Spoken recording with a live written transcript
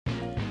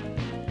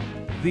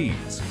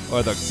These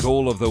are the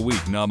Goal of the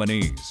Week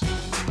nominees.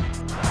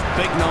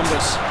 Big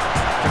numbers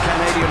for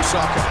Canadian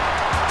soccer.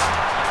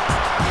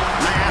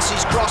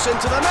 Massey's cross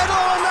into the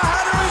middle and the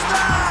header is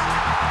there!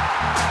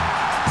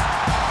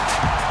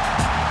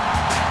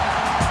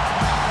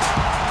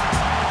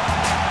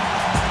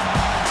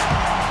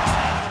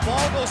 The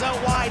ball goes out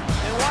wide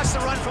and watch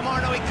the run from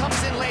Arnaud. He comes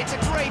in late. It's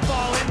a great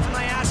ball in from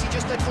Massey.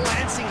 Just a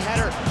glancing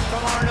header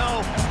from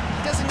Arnaud.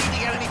 He doesn't need to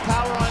get any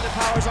power on it. The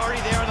power's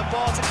already there on the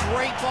ball. It's a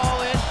great ball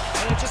in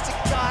and it's just a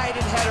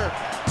guided header.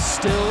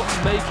 Still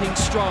making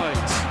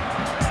strides.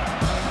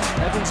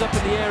 Evans up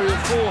in the area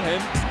for him.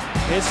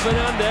 Here's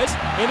Fernandez,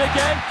 in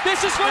again.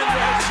 This is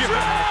Fernandez!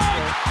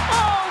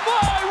 Oh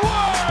my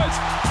word!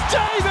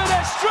 David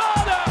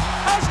Estrada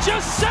has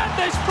just set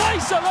this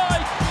place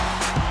alight.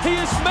 He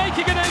is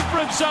making a name for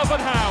himself,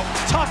 and how?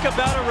 Talk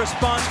about a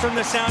response from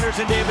the Sounders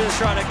and David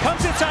Estrada.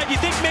 Comes inside, you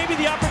think maybe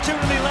the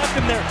opportunity left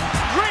him there.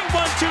 Great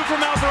 1-2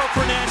 from Alvaro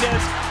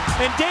Fernandez.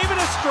 And David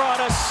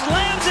Estrada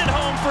slams it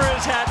home for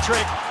his hat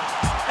trick.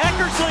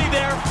 Eckersley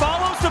there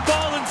follows the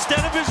ball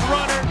instead of his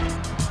runner.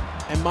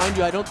 And mind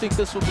you, I don't think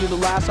this will be the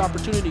last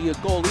opportunity to get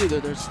a goal either.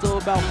 There's still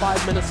about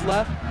 5 minutes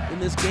left in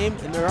this game,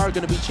 and there are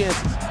going to be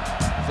chances.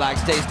 Flag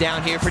stays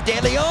down here for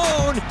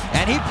DeLeon,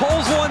 and he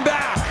pulls one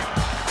back.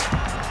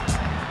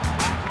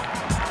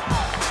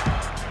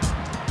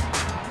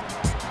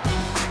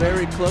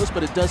 Very close,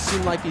 but it does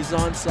seem like he's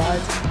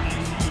onside.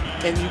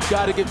 And you've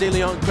got to give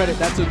DeLeon credit.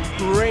 That's a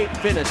great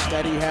finish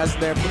that he has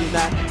there, putting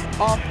that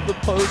off the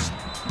post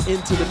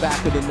into the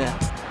back of the net.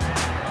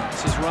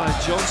 This is Ryan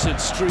Johnson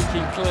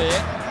streaking clear.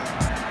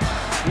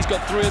 He's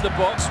got 3 in the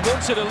box,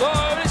 wants it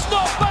alone. It's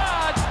not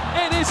bad.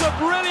 It is a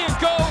brilliant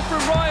goal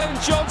from Ryan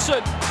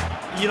Johnson.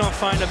 You don't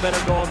find a better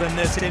goal than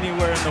this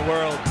anywhere in the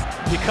world.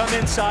 You come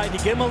inside, you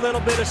give him a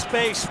little bit of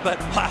space, but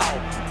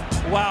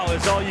wow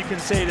is all you can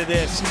say to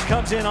this. He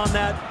comes in on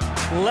that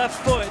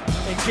left foot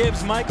and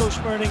gives Michael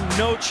Schmerning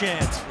no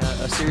chance.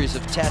 A series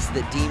of tests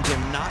that deemed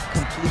him not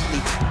completely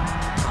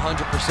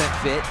 100%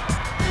 fit.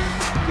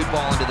 Good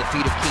ball into the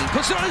feet of Keane.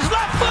 Puts it on his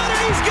left foot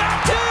and he's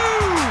got 2!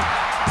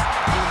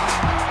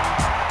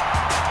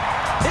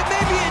 It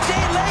may be a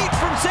day late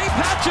from St.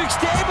 Patrick's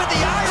Day, but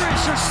the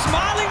Irish are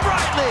smiling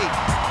brightly.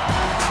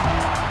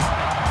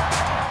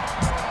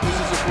 This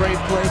is a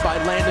great play by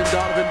Landon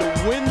Donovan to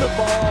win the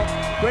ball.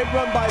 Great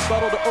run by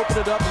Buttle to open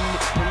it up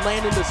and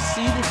Landon to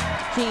see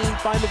Keane,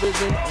 find the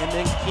vision, and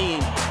then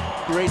Keane,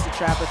 great to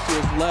trap it to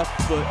his left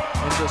foot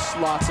and just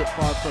slots it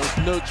far post.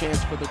 No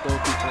chance for the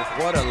goalkeeper.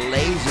 What a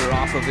laser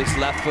off of his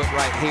left foot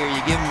right here.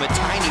 You give him a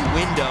tiny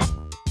window.